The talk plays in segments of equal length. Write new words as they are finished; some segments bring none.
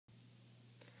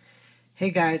Hey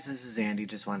guys, this is Andy.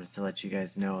 Just wanted to let you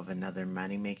guys know of another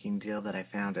money-making deal that I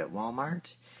found at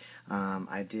Walmart.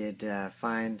 I did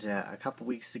find a couple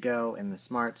weeks ago in the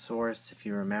Smart Source, if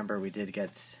you remember, we did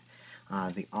get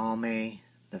the Almay,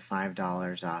 the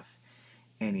 $5 off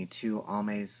any two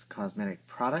Almay's cosmetic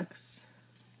products.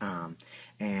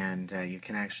 And you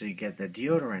can actually get the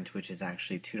deodorant, which is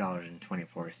actually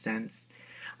 $2.24.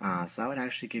 So I would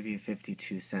actually give you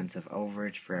 52 cents of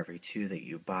overage for every two that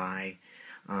you buy.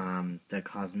 The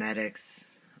cosmetics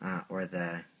or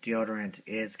the deodorant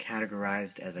is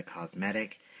categorized as a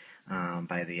cosmetic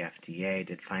by the FDA.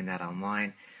 Did find that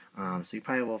online. So you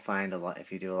probably will find a lot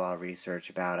if you do a lot of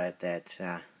research about it that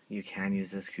you can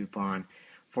use this coupon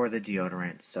for the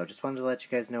deodorant. So just wanted to let you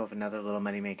guys know of another little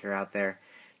moneymaker out there.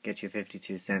 Get you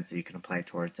 52 cents that you can apply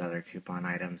towards other coupon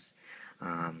items.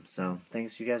 So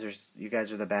thanks, you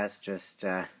guys are the best. Just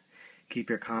keep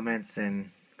your comments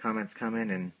coming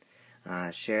and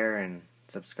share and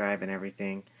subscribe and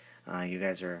everything. You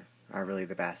guys are really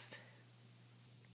the best.